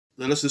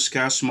let us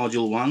discuss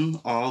Module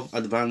 1 of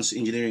Advanced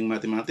Engineering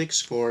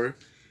Mathematics for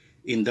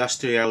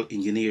Industrial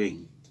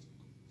Engineering.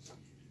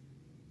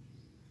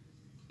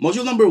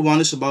 Module number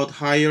 1 is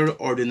about Higher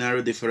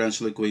Ordinary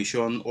Differential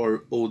Equation,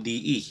 or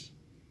ODE.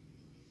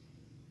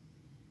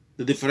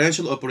 The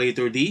differential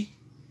operator D.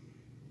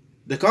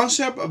 The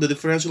concept of the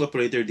differential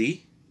operator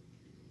D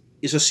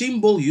is a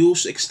symbol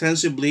used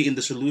extensively in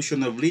the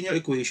solution of linear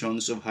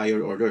equations of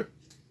higher order.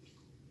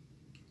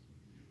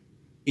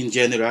 In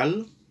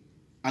general,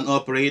 an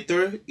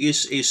operator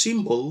is a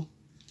symbol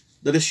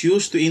that is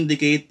used to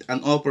indicate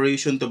an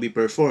operation to be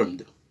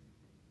performed.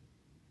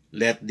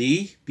 Let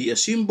D be a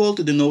symbol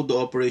to denote the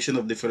operation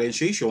of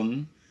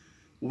differentiation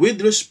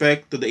with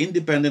respect to the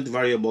independent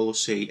variable,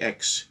 say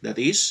x. That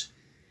is,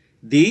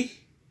 D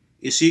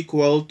is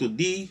equal to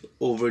D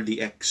over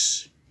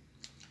dx.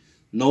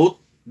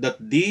 Note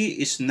that D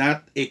is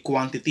not a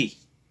quantity,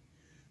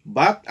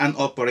 but an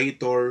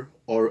operator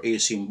or a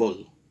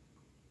symbol.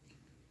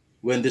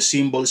 When the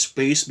symbol is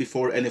placed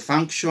before any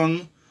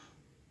function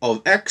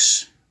of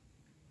x,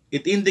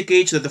 it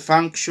indicates that the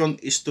function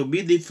is to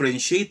be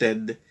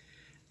differentiated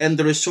and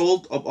the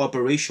result of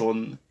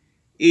operation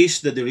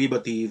is the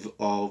derivative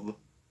of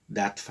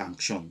that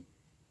function.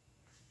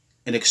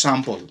 An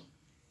example,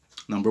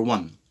 number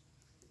 1.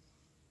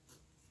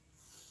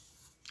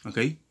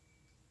 Okay?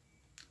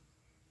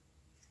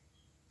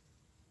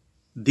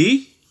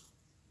 D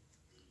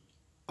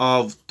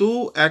of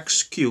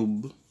 2x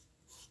cubed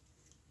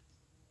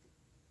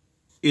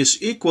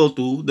is equal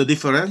to the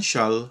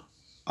differential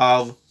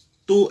of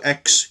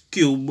 2x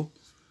cubed,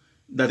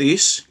 that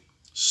is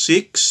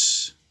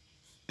 6x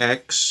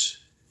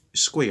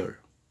squared.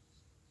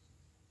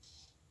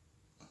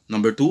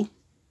 Number 2.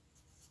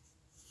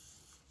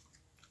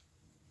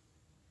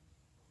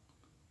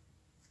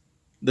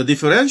 The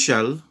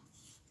differential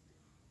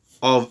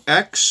of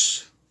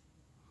x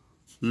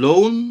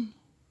ln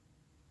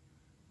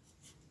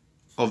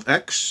of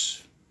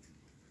x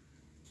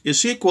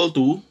is equal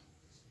to,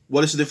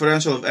 what is the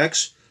differential of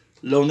x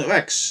ln of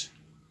x?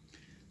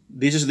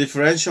 This is the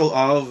differential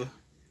of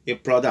a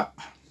product.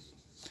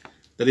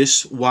 That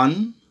is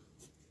 1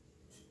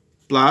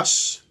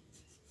 plus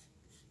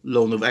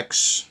ln of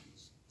x.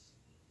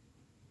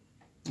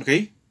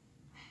 Okay?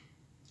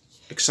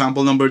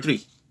 Example number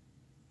 3.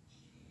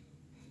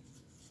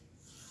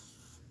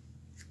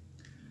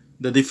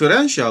 The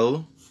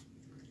differential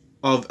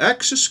of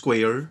x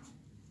squared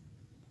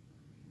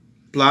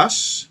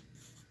plus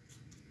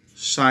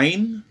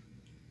sine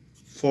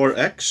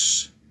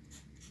 4x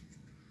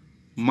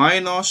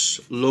minus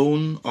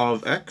ln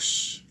of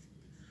x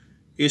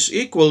is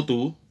equal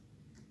to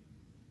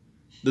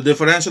the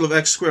differential of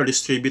x squared,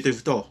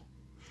 distributive to.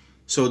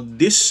 So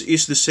this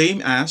is the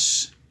same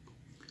as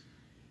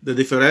the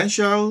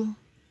differential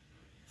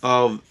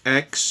of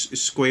x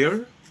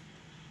squared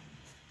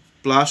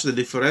plus the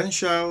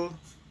differential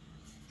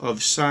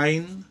of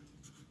sine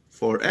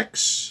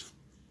 4x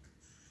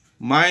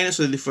minus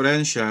the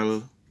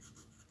differential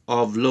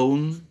of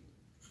ln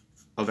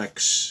of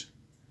x.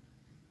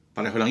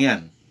 Pareho lang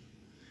yan.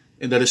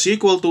 And that is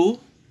equal to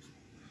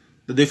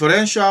the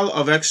differential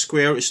of x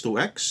squared is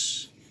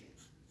 2x.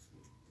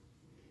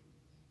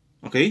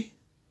 Okay?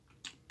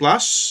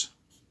 Plus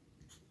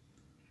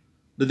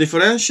the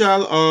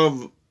differential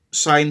of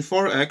sine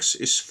 4x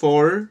is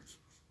 4,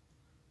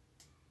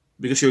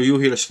 because your u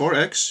here is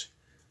 4x,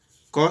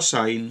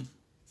 cosine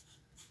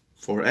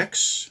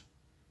 4x.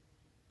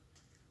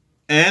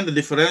 And the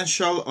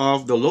differential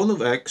of the ln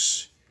of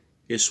x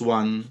is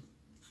 1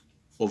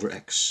 over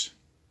x.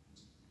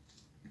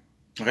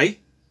 Okay?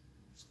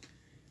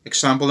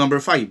 Example number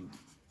 5.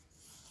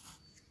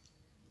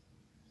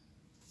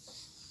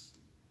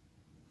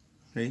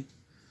 Okay?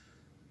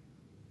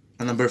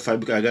 And number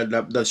 5,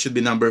 that should be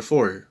number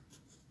 4.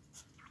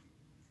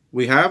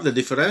 We have the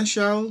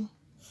differential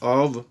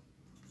of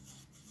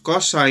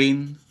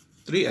cosine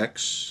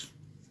 3x,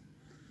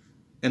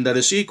 and that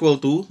is equal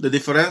to, the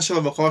differential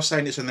of a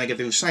cosine is a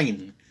negative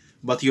sign,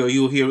 but your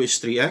u here is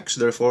 3x,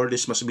 therefore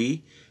this must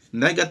be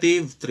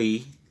negative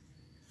 3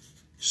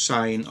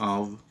 sine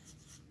of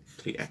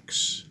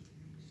 3x.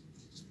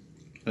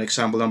 And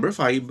example number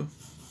 5,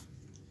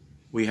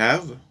 we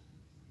have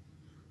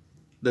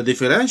the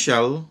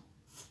differential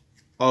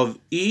of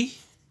e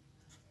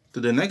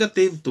to the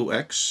negative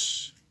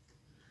 2x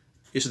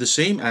is the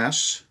same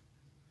as,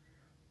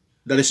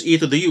 that is e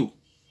to the u.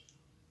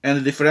 And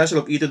the differential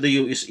of e to the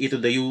u is e to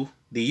the u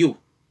du.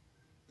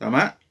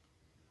 Tama?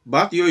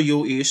 But your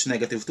u is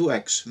negative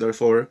 2x.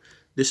 Therefore,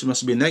 this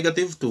must be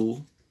negative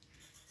 2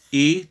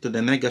 e to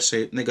the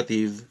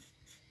negative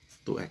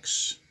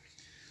 2x.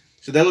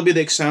 So that will be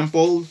the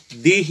example.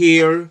 D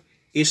here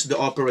is the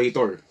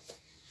operator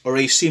or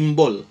a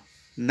symbol,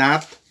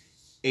 not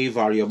a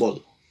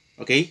variable.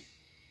 Okay?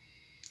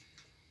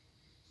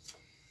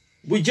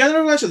 We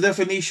generalize the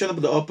definition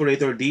of the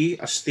operator D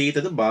as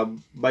stated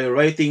above by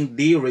writing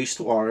D raised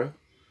to R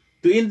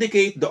to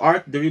indicate the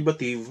arc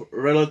derivative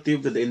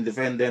relative to the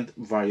independent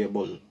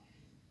variable.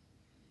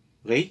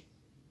 Okay?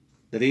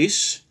 That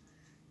is,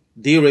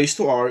 d raised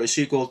to r is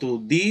equal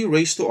to d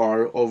raised to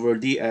r over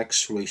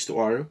dx raised to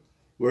r,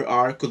 where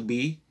r could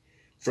be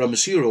from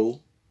 0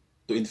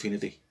 to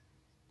infinity.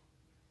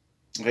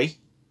 Okay?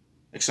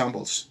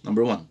 Examples.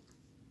 Number 1.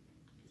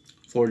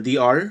 For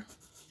dr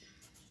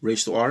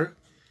raised to r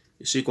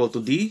is equal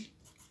to d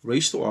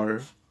raised to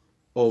r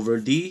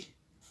over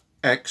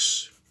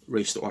dx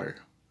raised to r,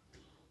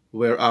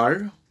 where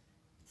r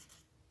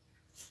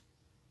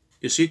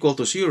is equal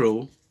to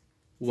 0,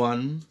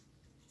 1,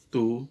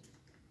 2,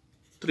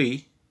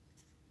 3,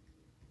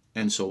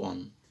 and so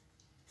on.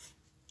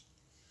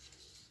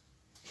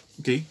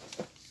 Okay?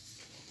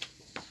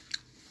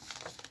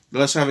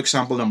 Let's have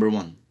example number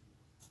 1.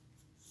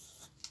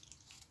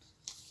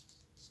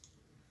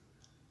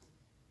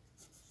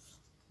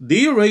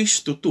 D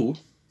raised to 2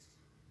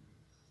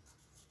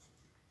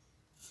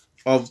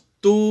 of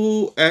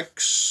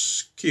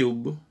 2x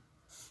cubed,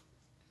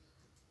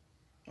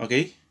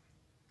 okay,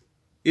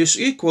 is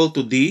equal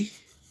to d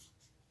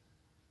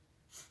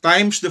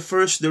times the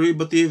first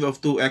derivative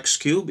of 2x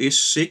cubed is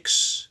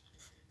 6x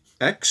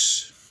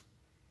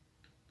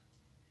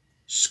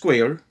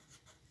squared,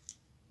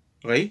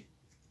 okay,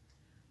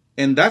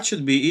 and that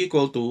should be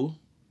equal to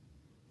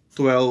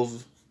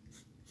 12x.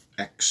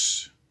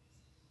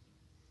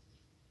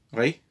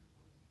 Okay?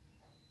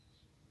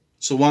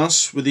 So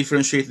once we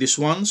differentiate these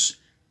ones,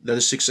 that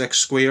is 6x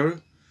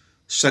squared,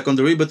 second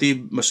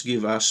derivative must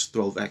give us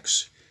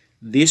 12x.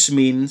 This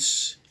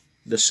means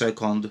the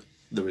second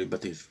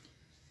derivative.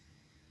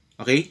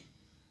 Okay?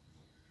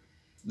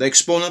 The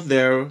exponent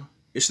there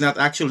is not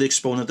actually the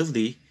exponent of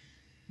d,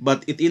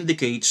 but it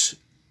indicates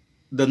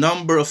the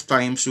number of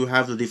times you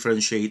have to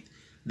differentiate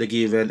the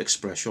given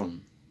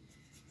expression.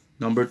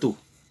 Number 2.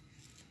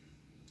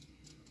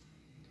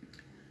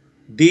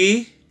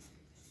 D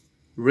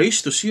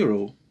raised to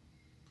 0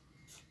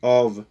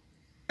 of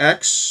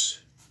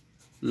x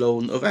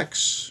ln of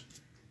x.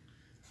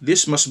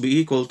 This must be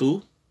equal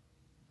to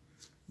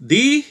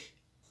d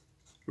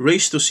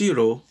raised to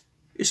 0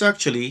 is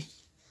actually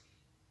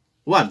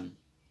 1.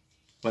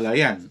 Wala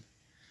yan.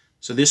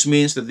 So this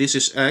means that this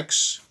is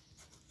x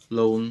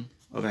ln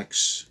of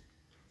x.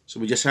 So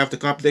we just have to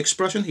copy the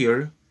expression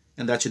here,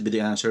 and that should be the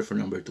answer for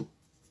number 2.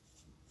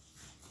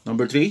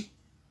 Number 3.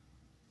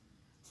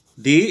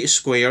 D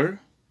squared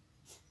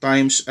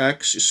times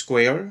x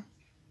squared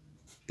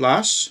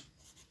plus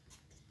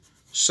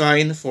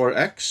sine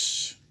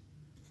 4x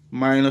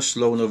minus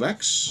ln of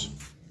x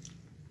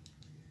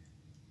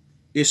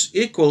is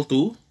equal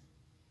to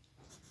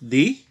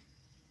d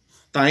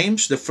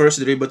times the first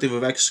derivative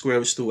of x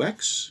squared is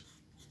 2x,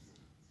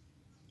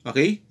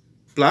 okay,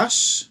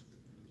 plus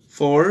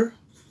 4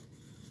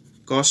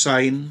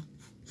 cosine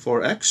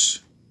 4x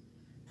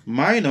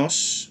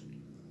minus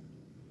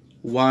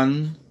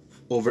 1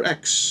 over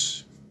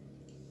x.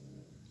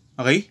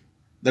 Okay?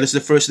 That is the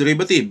first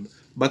derivative.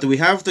 But we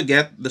have to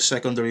get the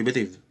second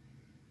derivative.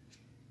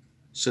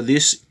 So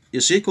this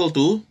is equal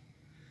to,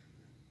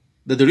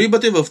 the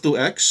derivative of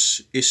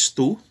 2x is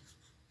 2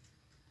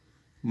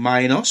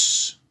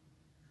 minus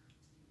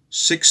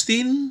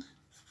 16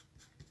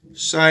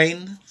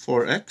 sine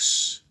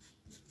 4x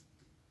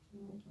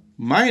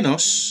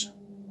minus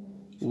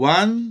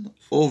 1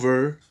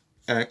 over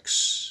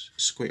x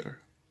squared.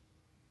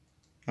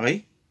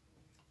 Okay?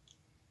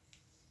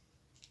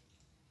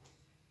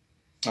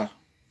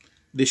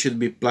 This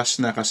should be plus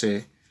na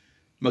kasi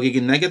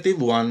magiging negative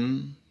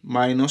 1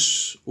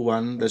 minus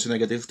 1, that's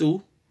negative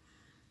 2.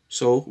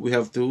 So we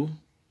have to,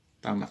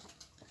 tama.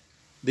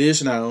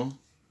 This is now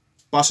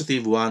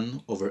positive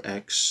 1 over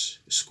x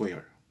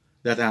squared.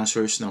 That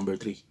answers number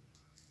 3.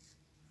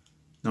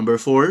 Number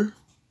 4.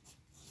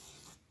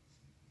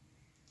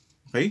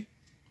 Okay.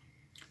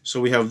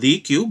 So we have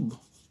d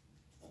cubed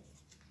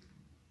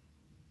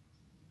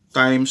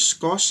times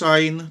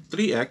cosine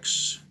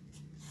 3x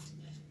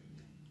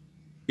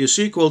is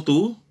equal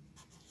to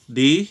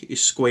d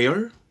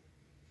squared,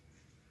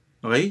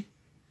 okay,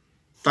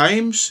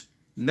 times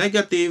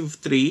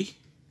negative 3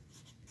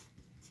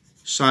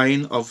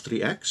 sine of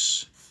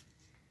 3x,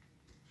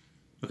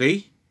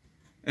 okay,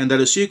 and that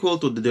is equal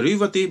to the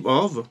derivative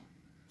of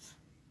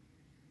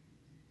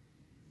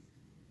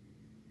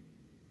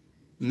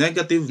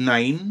negative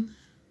 9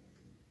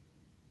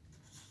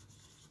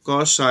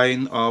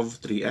 cosine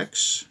of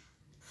 3x,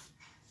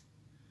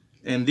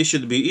 and this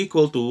should be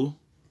equal to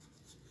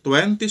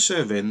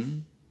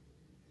 27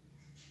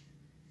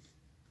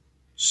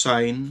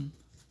 sine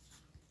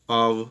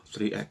of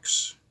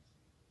 3x.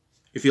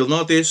 If you'll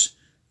notice,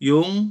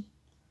 yung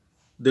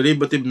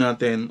derivative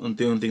natin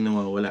unti-unting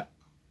nawawala.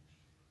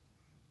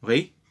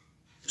 Okay?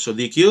 So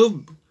d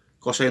cubed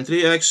cosine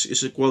 3x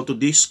is equal to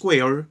d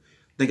squared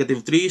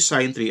negative 3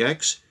 sine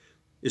 3x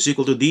is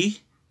equal to d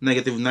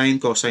negative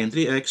 9 cosine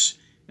 3x,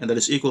 and that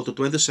is equal to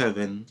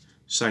 27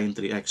 sine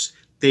 3x.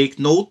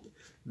 Take note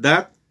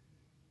that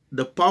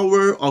the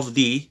power of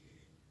d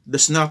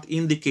does not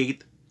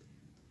indicate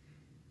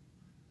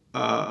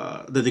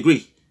the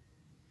degree.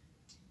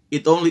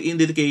 It only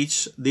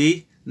indicates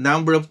the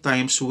number of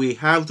times we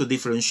have to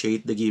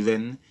differentiate the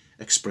given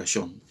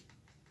expression.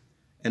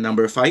 And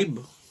number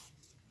 5,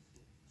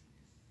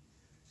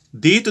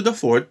 d to the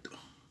fourth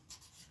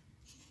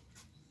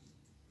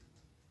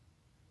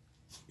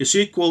is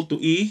equal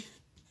to e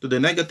to the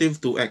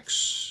negative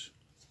 2x.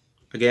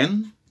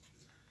 Again,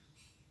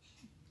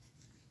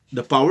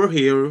 the power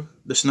here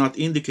does not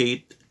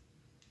indicate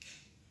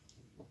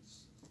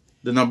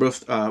the number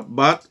of,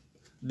 but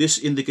this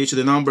indicates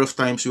the number of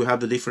times you have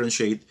to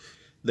differentiate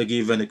the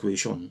given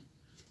equation.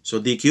 So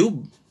d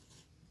cubed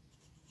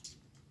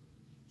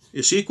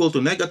is equal to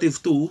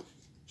negative 2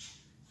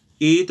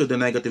 e to the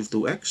negative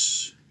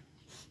 2x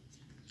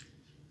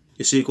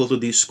is equal to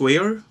d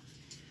squared,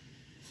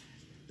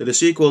 that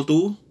is equal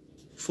to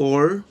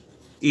 4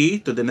 e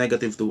to the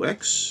negative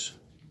 2x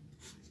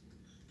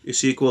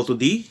is equal to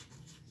d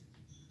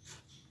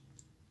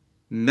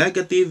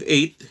negative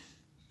 8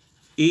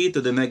 e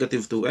to the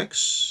negative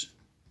 2x,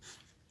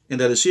 and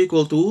that is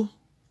equal to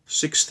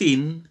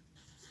 16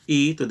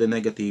 e to the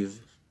negative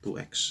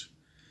 2x.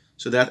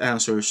 So that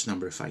answers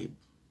number 5.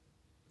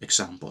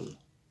 Example.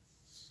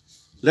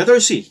 Letter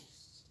C.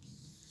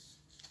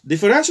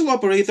 Differential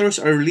operators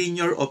are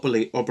linear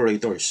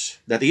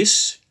operators. That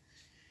is,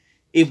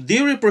 if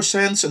D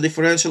represents a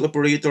differential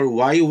operator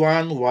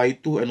y1,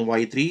 y2, and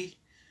y3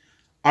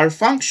 are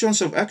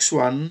functions of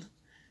x1,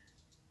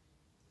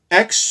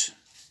 x,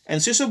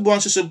 and c sub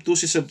 1, c sub 2,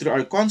 c sub 3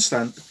 are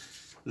constant,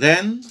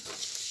 then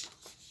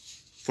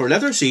for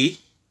letter C,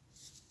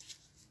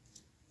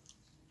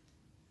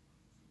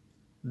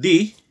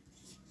 D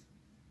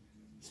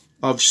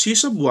of c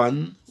sub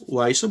 1,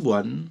 y sub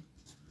 1,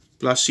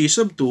 plus c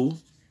sub 2,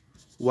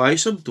 y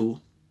sub 2,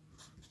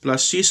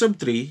 plus c sub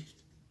 3,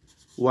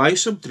 y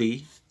sub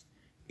 3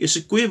 is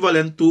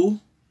equivalent to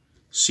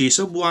c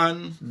sub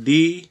 1,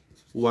 d,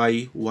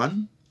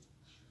 y1,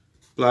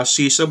 plus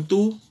c sub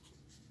 2,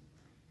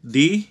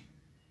 d,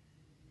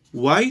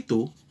 y2,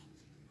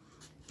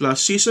 plus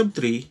c sub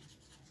 3,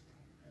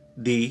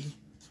 d,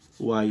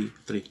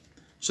 y3.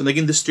 So,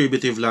 naging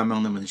distributive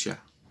lamang naman siya.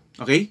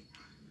 Okay?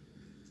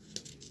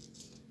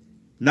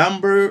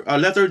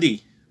 Letter D.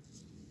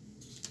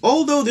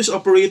 Although these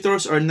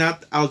operators are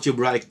not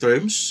algebraic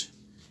terms,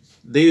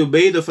 they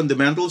obey the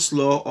fundamental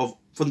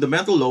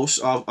laws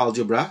of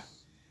algebra,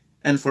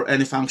 and for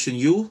any function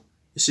u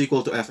is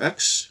equal to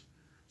fx,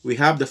 we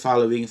have the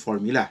following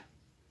formula.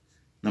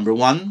 Number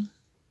 1,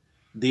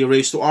 d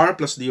raised to r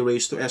plus d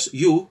raised to s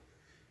u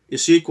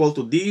is equal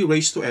to d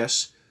raised to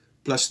s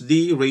plus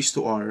d raised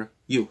to r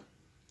u.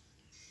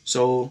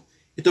 So,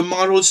 itong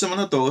mga rules naman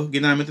na to,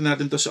 ginamit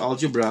natin to sa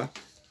algebra.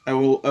 I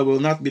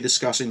will not be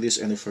discussing this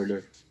any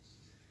further.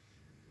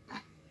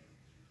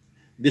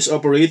 These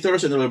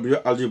operators and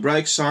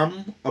algebraic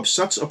sum of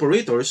such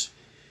operators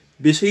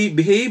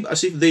behave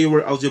as if they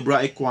were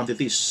algebraic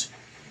quantities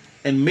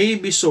and may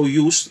be so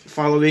used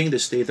following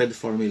the stated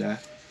formula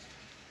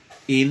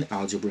in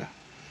algebra.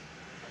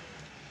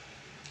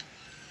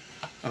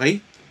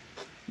 Okay?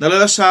 Now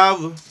let us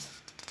have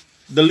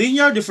the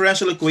linear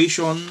differential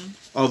equation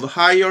of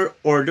higher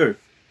order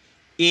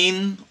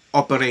in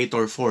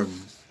operator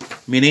form.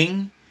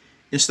 Meaning,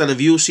 instead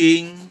of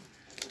using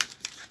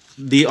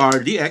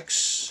dr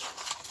dx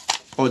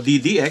or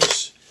d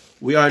dx,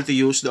 we are to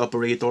use the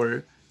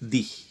operator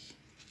d.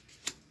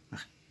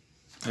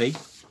 Okay?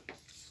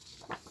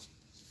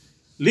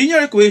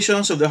 Linear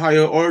equations of the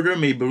higher order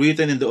may be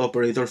written in the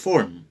operator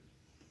form.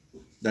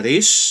 That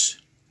is,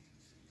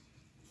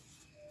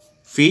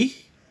 phi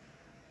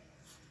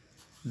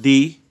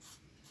d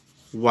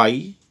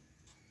y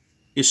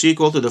is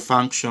equal to the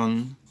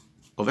function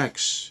of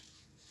x,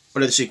 or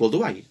that is equal to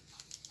y.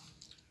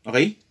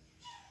 Okay?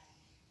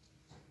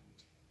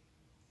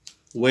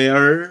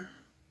 Where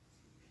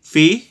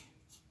phi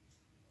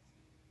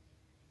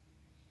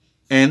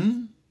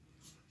n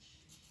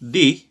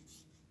d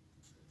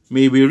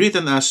may be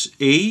written as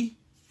a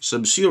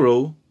sub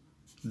 0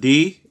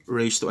 d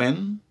raised to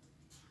n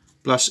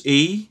plus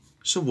a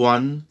sub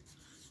 1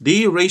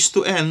 d raised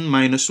to n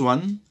minus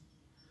 1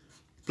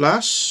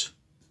 plus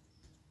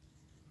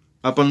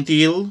up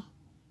until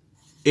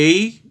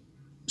a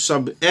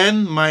sub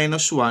n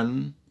minus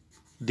 1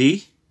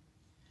 d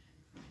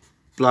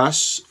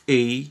plus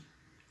a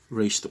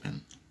raised to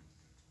n.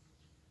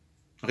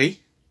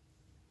 Okay?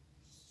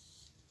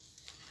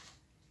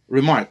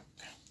 Remark.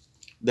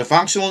 The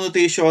functional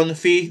notation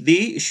phi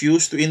d is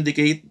used to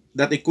indicate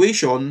that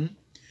equation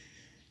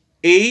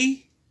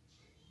a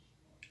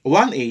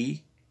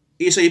 1a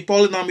is a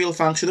polynomial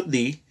function of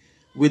d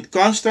with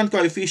constant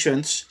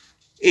coefficients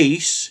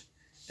a's,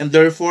 and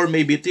therefore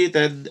may be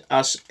treated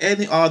as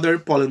any other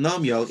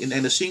polynomial in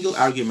any single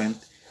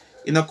argument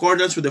in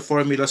accordance with the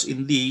formulas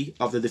in D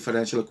of the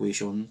differential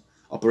equation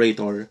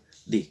operator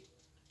D.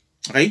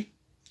 Okay?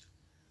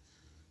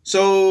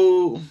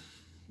 So,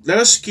 let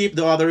us skip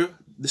the other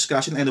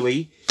discussion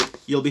anyway.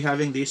 You'll be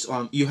having this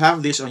on, you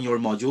have this on your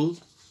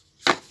module.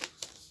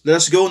 Let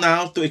us go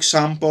now to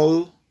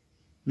example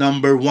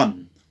number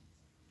 1.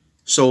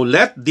 So,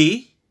 let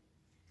D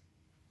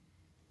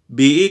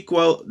be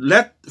equal,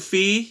 let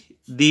phi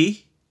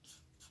d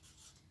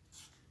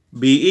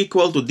be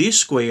equal to d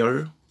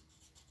squared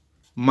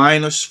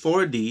minus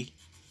 4d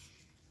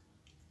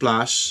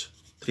plus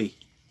 3.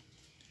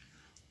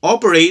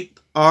 Operate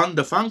on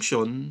the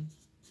function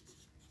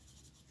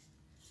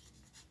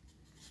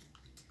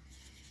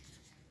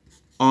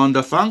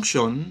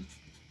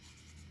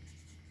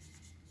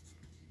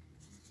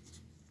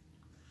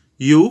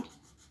u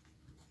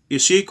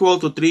is equal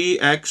to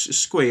 3x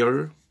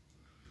squared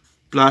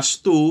plus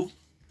 2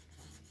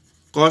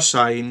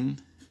 cosine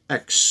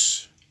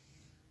x.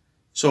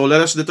 So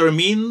let us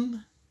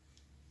determine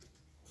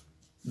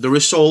the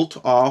result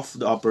of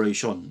the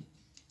operation.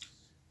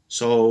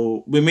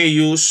 So we may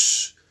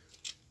use,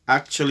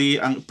 actually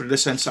ang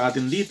present sa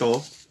atin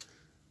dito,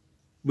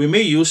 we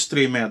may use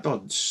 3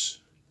 methods.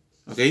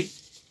 Okay?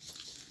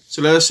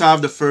 So let us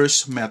have the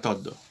first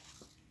method.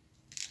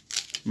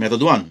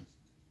 Method 1.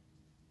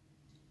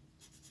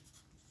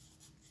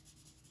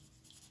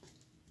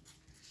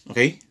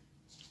 Okay?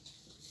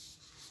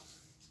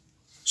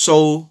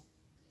 So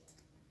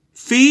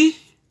phi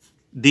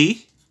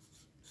d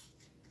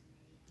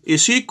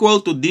is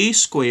equal to d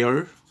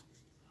squared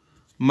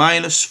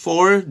minus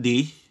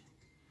 4d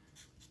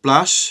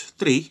plus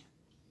 3,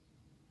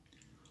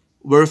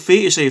 where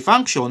phi is a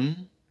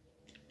function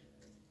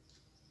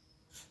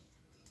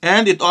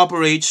and it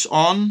operates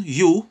on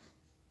u,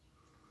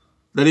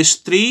 that is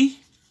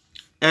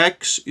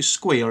 3x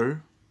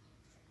squared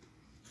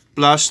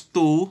plus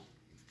 2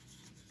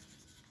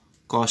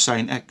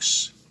 cosine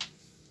x.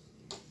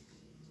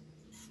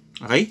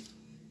 Okay?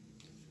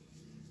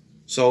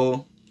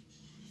 So,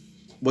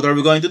 what are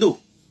we going to do?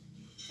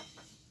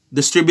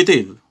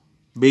 Distributive.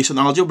 Based on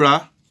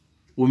algebra,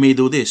 we may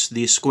do this.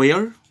 D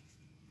squared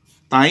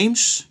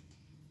times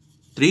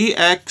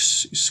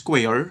 3x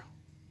squared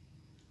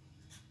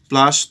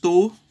plus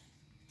 2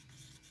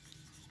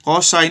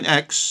 cosine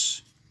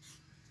x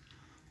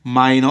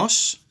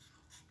minus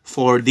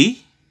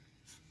 4d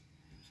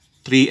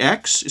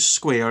 3x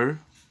squared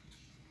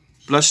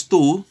plus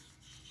 2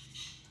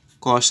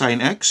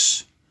 cosine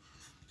x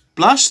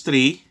plus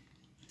 3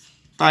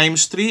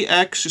 times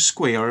 3x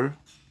squared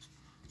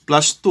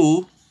plus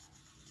 2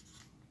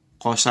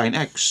 cosine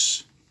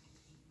x.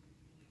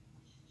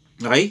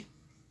 Okay?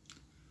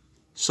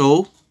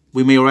 So,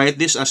 we may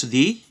write this as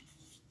d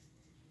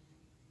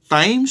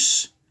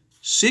times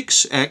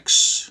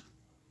 6x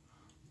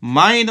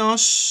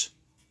minus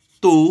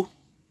 2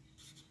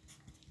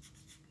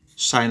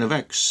 sine of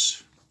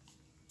x.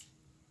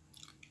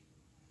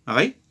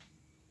 Okay?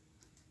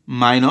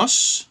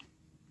 Minus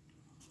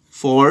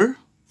 4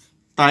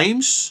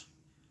 times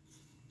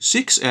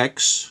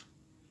 6x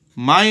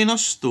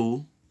minus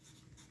 2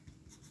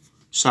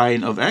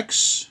 sine of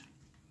x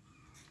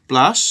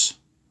plus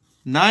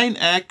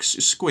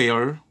 9x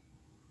squared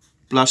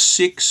plus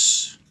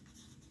 6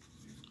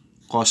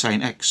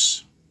 cosine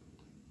x.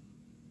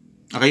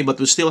 Okay, but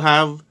we still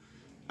have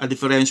a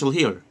differential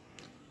here.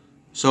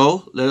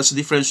 So, let us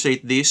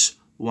differentiate this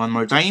one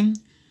more time.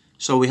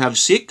 So, we have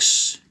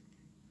 6,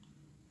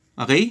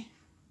 okay,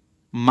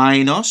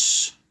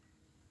 minus,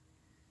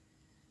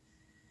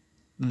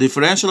 the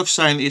differential of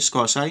sine is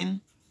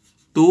cosine,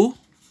 2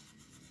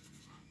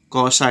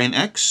 cosine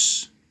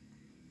x,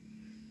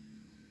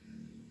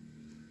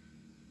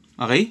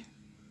 okay,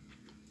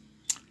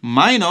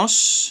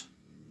 minus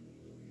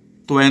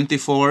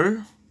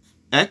 24x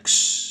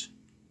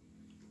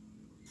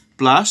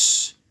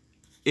plus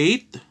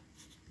 8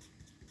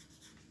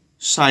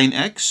 sine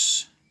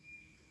x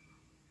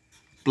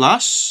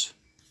plus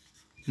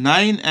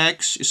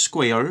 9x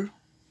squared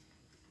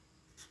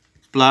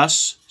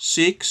plus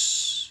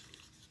 6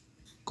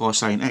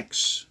 cosine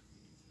x.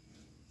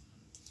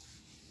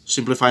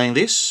 Simplifying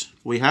this,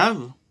 we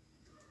have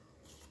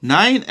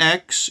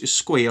 9x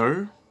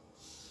squared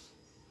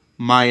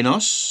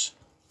minus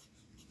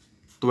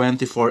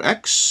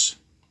 24x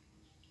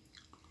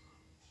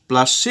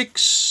plus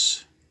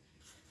 6,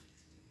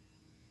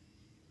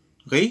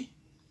 okay,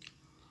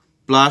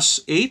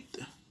 plus 8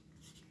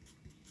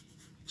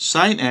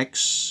 sine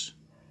x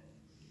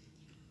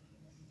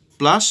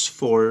plus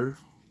 4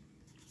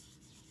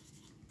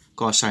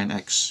 cosine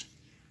x.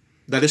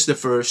 That is the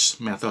first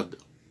method.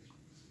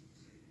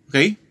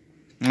 Okay?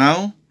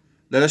 Now,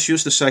 let us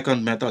use the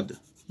second method.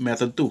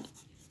 Method 2.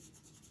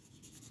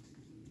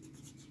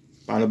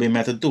 Paano ba yung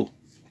method 2?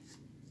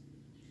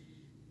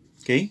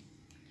 Okay?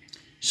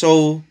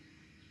 So,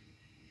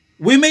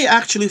 we may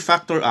actually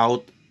factor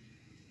out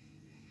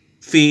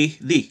phi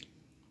d.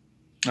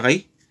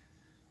 Okay?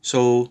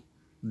 So,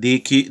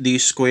 d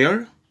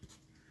squared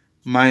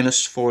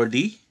minus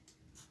 4d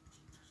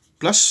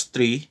plus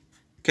 3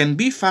 can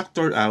be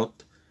factored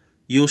out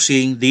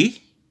using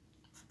d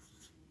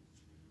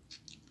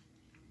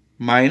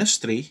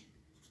minus 3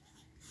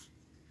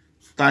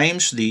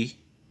 times d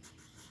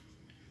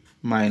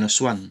minus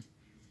 1.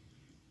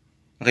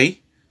 Okay?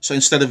 So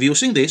instead of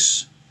using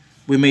this,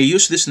 we may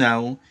use this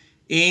now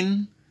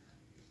in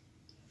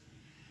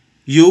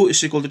u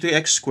is equal to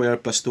 3x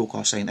squared plus 2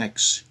 cosine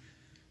x.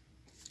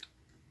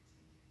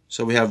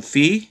 So we have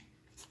phi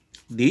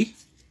d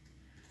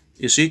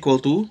is equal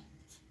to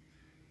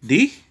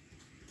d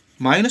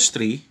minus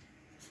 3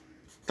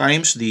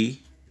 times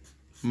d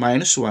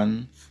minus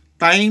 1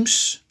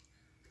 times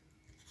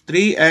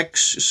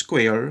 3x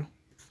squared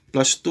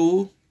plus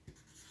 2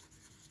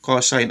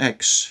 cosine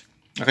x.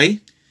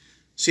 Okay?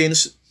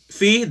 Since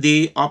phi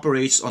d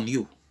operates on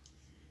u.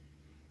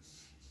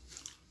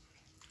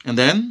 And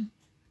then,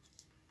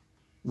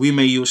 we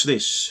may use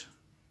this.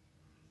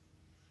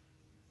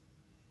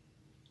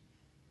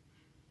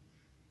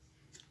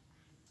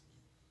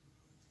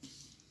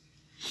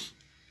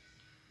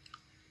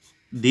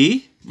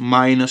 D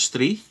minus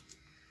 3.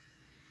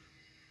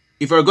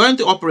 If we're going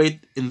to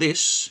operate in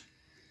this,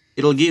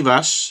 it'll give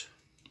us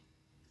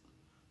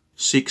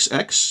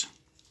 6x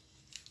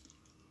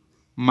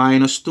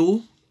minus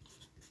 2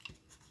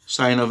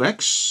 sine of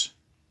x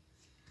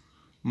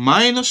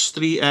minus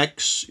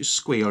 3x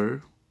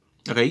squared,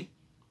 okay,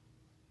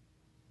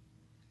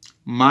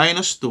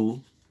 minus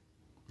 2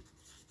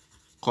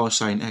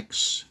 cosine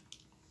x.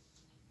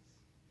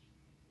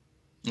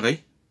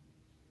 Okay?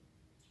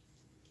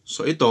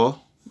 So ito,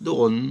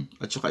 doon,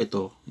 at saka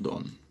ito,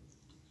 doon.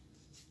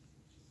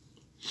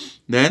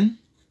 Then,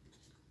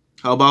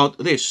 how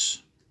about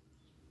this?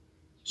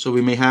 So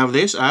we may have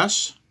this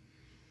as,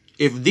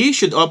 if d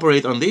should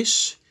operate on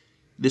this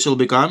will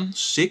become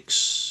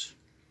 6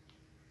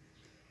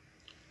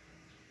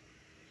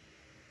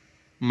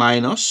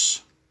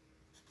 minus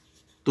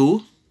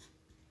 2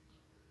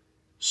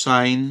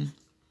 sine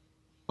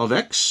of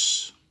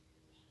x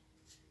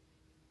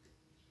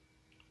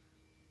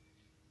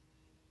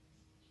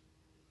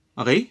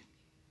okay,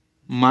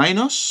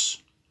 minus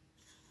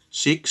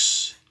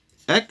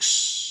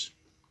 6x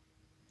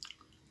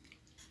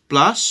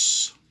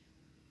plus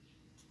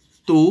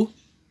 2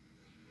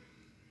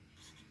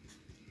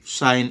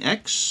 sine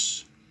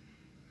x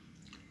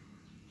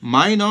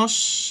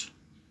minus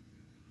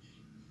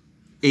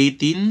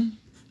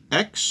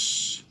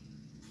 18x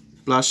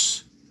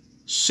plus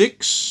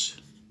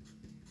 6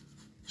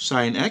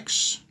 sine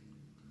x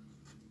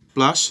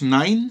plus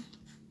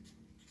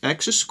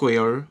 9x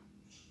squared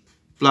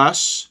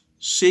plus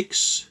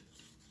 6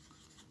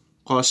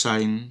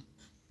 cosine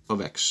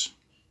of x.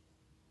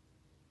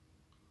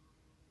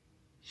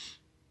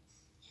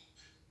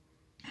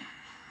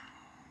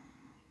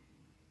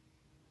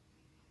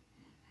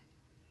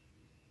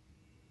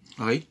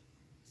 Okay?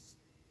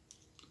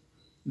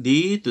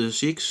 D to the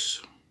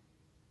 6.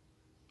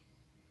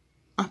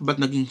 Ba't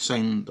naging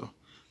sine to?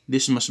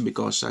 This must be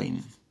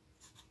cosine.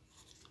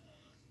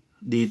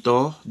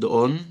 Dito,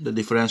 doon, the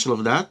differential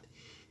of that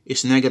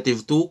is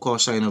negative 2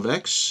 cosine of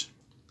x.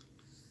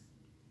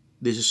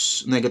 This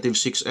is negative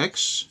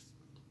 6x.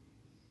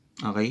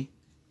 Okay?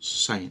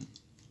 Sine.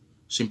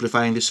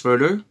 Simplifying this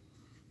further,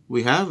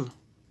 we have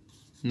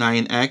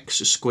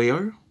 9x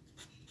squared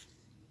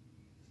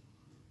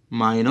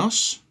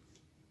minus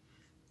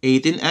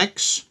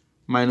 18x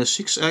minus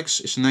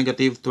 6x is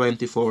negative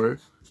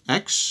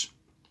 24x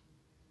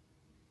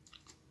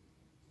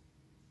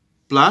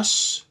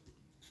plus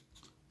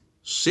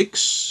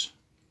 6,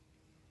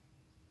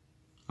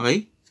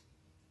 okay,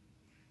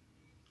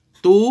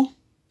 2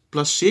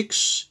 plus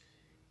 6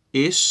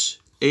 is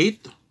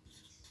 8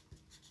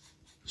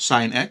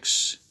 sine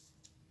x,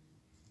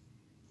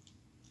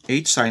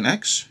 8 sine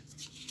x,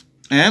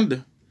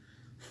 and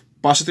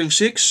positive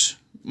 6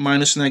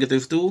 minus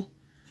negative 2,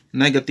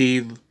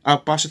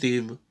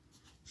 positive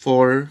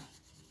 4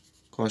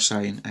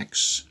 cosine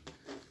x.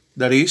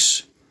 That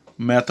is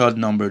method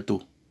number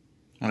 2.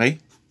 Okay?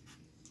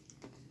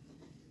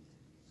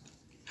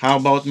 How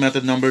about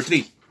method number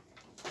 3?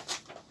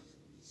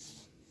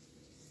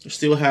 We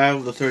still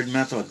have the third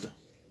method.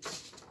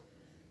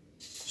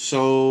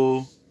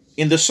 So,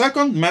 in the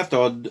second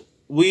method,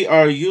 we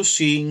are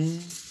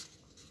using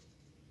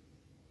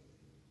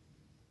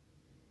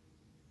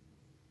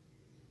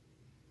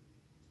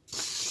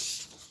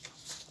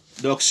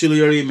the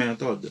auxiliary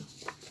method.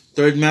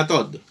 Third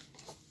method.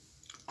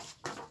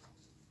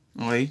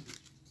 Okay?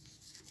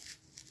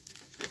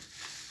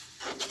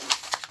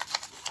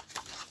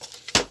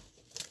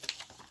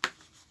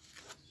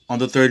 On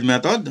the third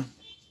method,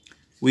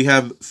 we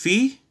have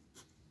phi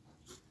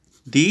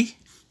d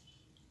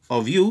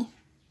of u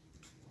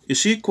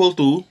is equal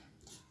to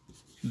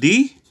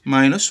d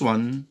minus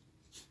 1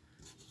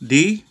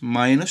 d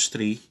minus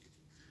 3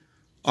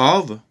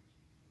 of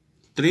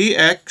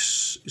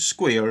 3x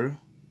squared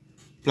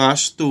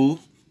plus 2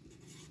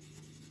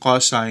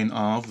 cosine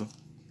of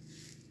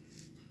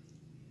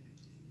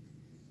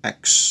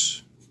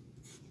x.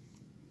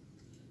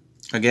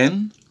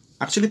 Again,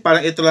 actually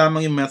parang ito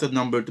lamang yung method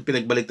number 2,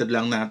 pinagbaliktad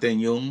lang natin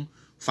yung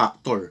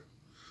factor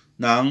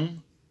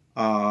ng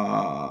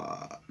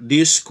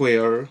d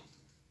square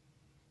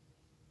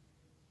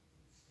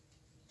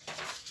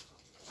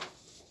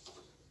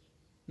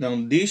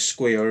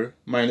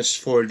minus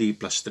 4d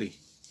plus 3.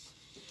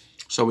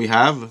 So we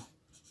have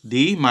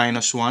d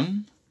minus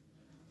 1,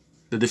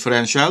 the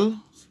differential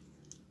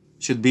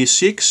should be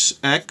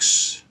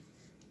 6x,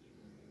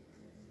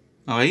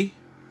 okay,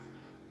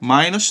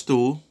 minus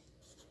 2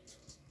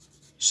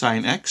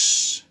 sine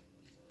x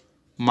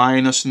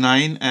minus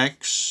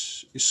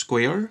 9x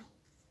squared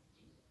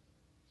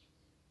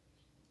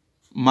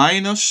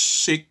minus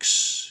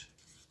 6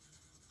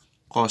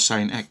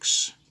 cosine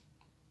x.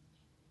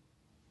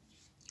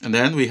 And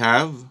then we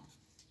have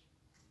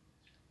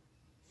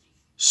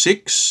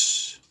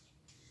 6,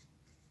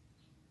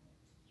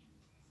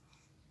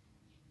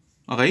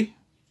 okay,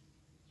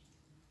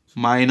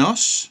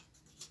 minus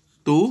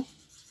 2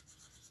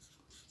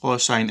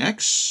 cosine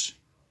x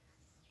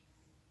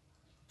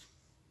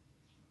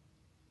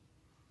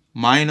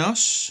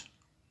minus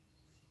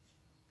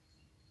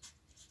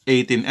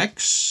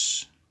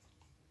 18x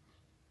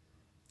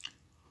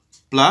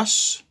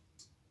plus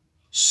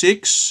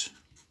 6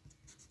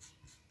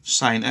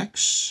 sine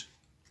x.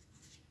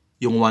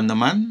 Yung 1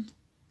 naman,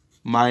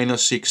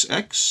 minus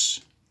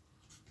 6x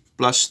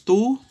plus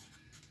 2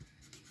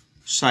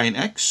 sine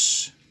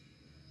x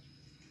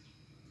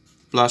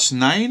plus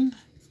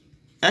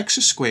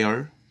 9x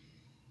squared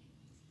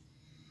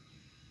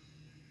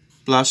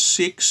plus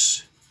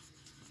 6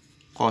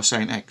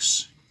 cosine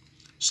x.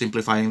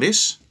 Simplifying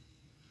this,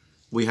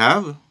 we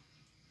have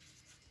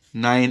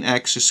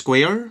 9x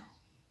squared.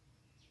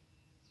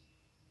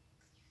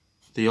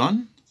 Ito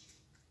yun.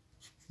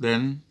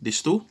 Then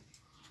this 2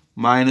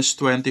 minus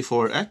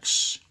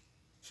 24x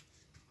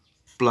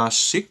plus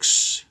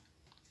 6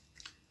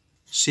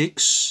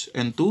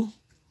 and 2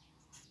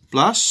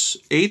 plus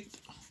 8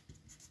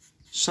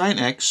 sine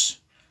x,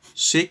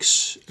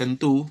 6 and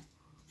 2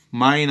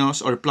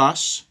 minus or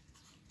plus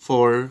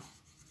 4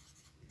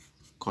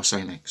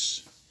 cosine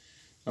x.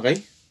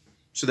 Okay?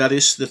 So that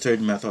is the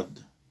third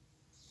method.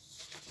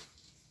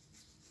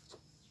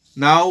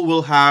 Now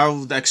we'll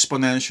have the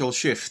exponential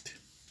shift.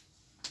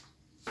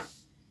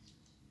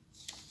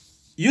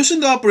 Using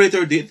the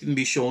operator, it can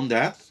be shown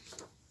that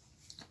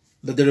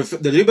the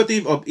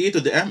derivative of e to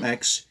the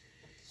mx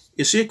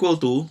is equal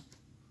to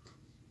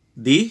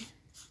d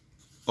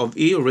of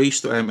e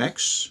raised to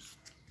mx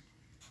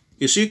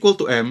is equal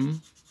to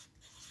m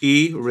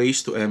e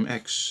raised to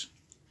mx,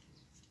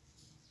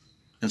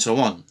 and so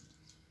on.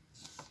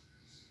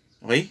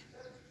 Okay?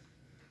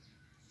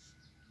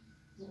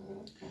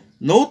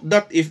 Note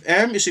that if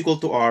m is equal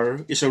to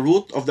r is a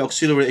root of the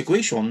auxiliary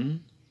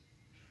equation,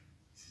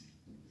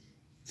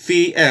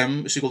 phi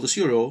m is equal to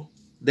 0,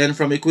 then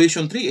from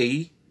equation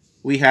 3a,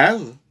 we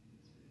have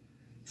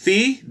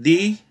phi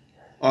d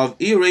of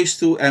e raised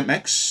to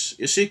mx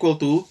is equal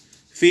to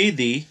phi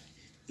d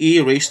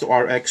e raised to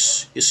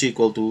rx is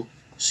equal to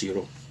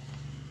 0.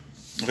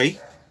 Okay?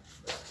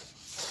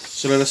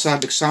 So let us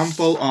have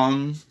example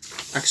on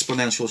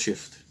exponential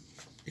shift.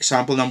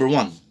 Example number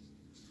 1.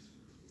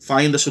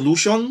 Find the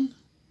solution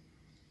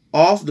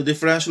of the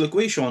differential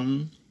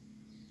equation.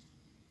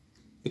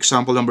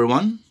 Example number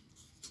 1.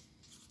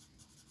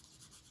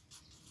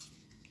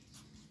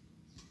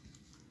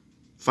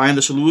 Find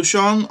the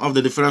solution of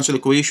the differential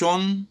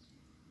equation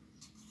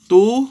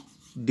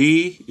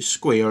 2d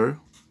squared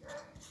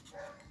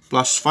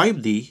plus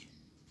 5d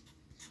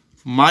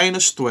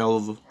minus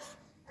 12y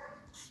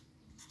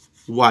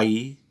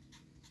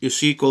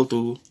is equal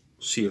to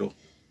 0.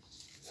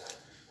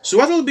 So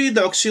what will be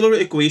the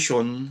auxiliary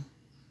equation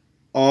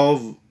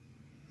of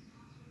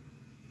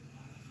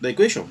the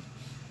equation?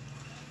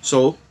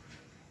 So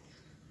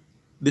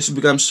this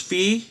becomes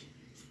phi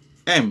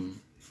m,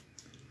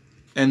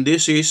 and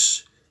this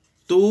is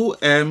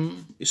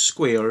 2m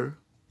squared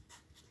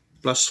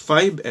plus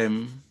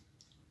 5m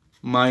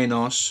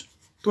minus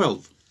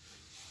 12.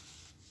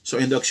 So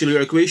in the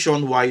auxiliary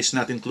equation, y is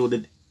not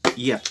included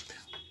yet.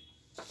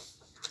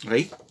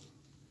 Okay?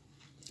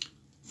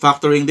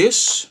 Factoring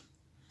this,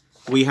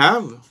 we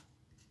have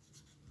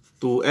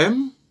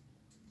 2m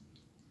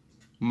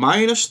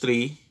minus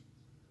 3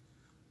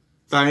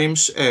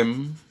 times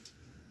m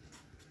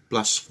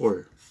plus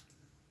 4.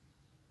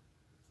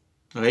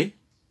 Okay?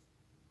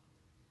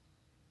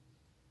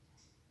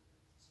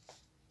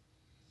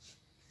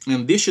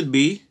 And this should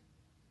be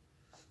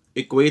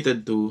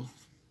equated to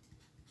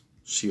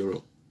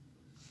 0.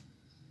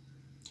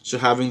 So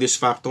having this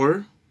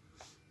factor,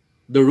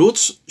 the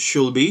roots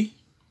should be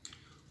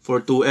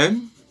for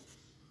 2m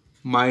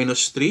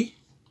minus 3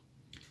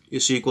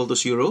 is equal to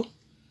 0.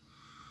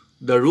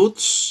 The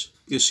roots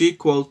is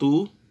equal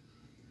to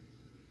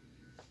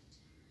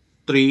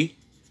 3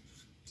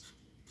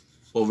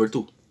 over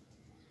 2.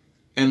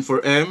 And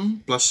for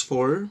m plus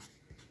 4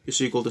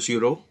 is equal to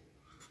 0.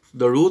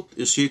 The root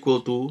is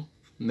equal to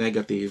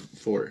negative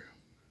 4.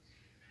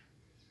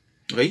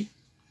 Okay?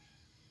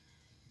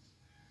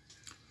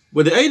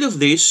 With the aid of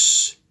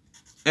this,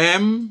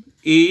 m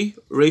e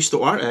raised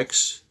to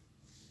rx,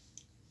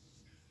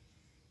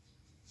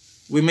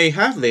 we may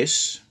have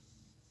this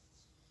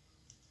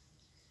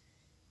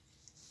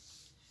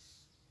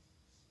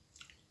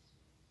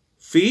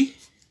phi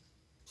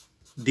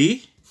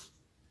d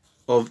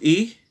of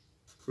e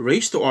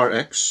raised to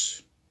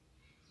rx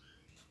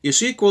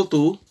is equal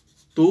to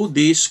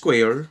 2d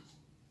squared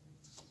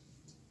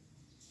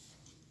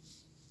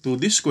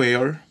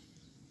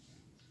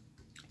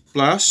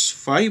plus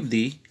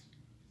 5d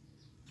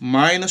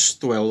minus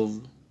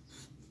 12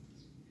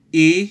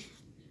 e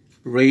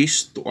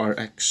raised to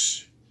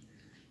rx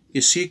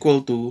is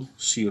equal to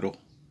 0.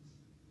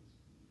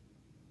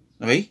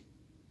 Okay?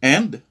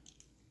 And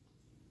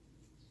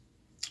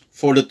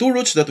for the two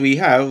roots that we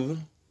have,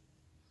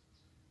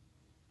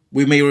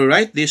 we may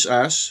rewrite this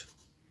as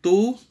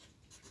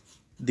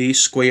 2d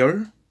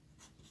squared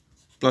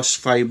plus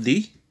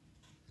 5d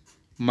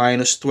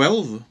minus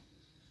 12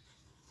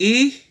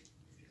 e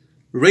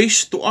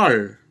raised to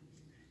r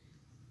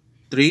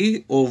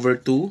 3 over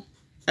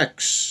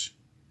 2x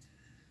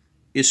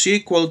is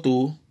equal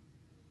to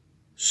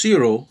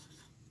 0.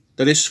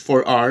 That is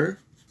for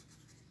r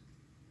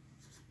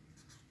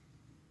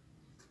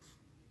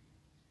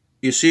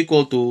is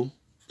equal to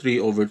 3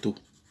 over 2.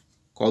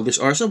 Call this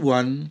r sub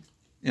 1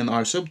 and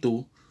r sub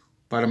 2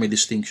 para may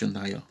distinction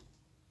tayo.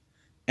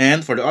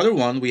 And for the other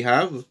one, we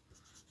have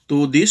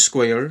 2d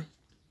squared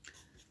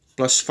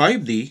plus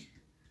 5d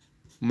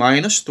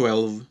minus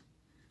 12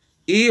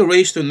 e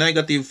raised to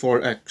negative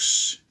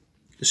 4x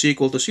is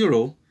equal to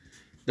 0.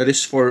 That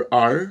is for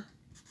r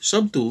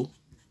sub 2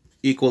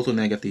 equal to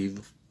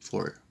negative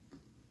 4.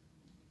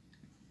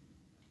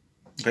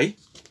 Okay?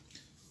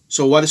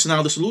 So what is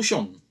now the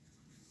solution?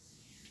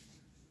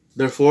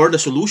 Therefore, the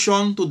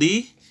solution to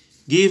the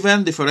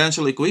given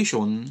differential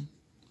equation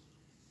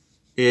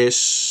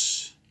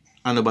is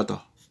ano ba to?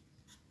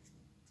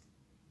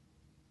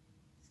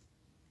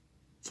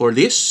 For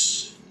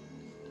this,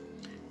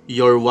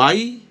 your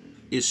y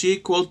is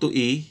equal to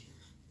e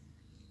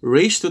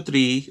raised to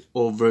 3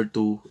 over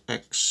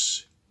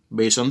 2x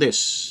based on this.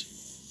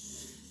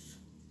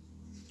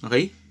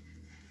 Okay?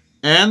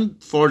 And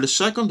for the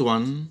second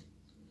one,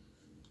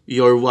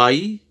 your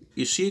y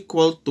is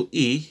equal to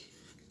e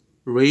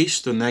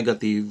raised to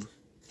negative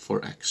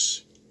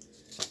 4x.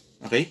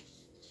 Okay?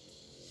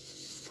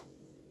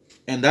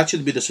 And that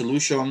should be the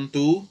solution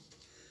to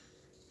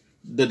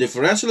the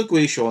differential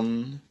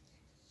equation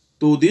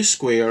 2d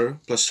squared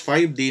plus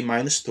 5d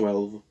minus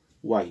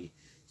 12y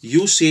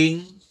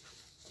using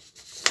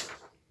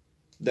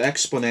the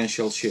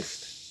exponential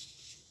shift.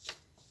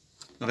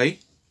 Okay?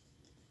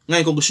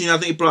 Ngayon, kung gusto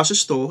natin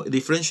i-process to,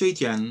 i-differentiate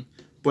yan,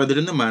 pwede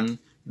rin naman,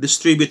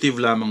 distributive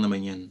lamang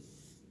naman yan.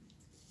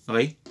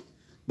 Okay?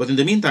 But in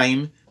the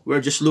meantime,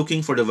 we're just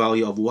looking for the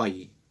value of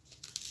y.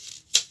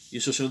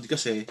 Yung susunod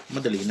kasi,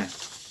 madali na.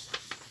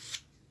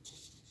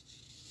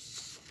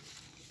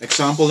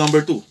 Example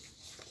number 2.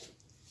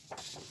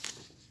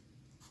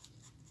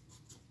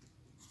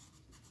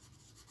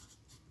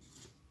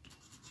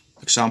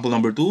 Example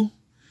number 2.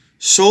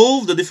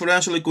 Solve the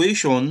differential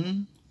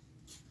equation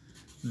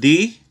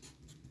d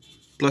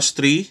plus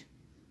 3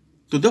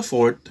 to the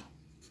fourth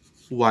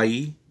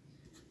y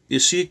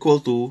is equal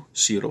to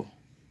 0.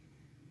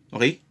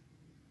 Okay?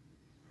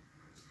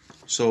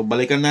 So,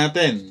 balikan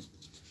natin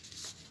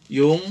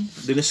yung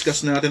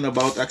diniscuss natin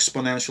about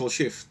exponential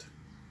shift.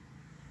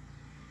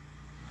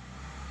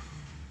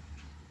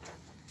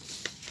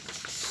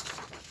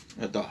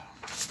 Ito.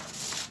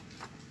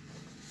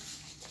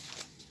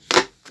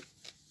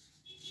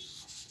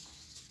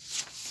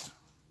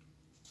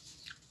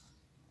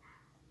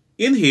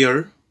 In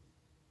here,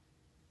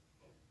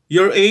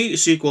 your a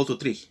is equal to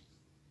 3.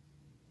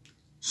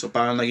 So,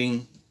 paano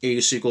naging a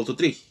is equal to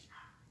 3?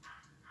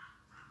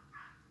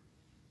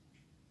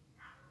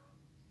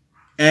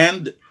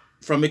 And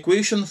from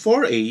equation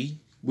 4a,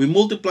 we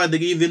multiply the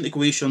given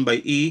equation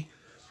by e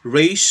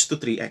raised to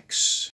 3x.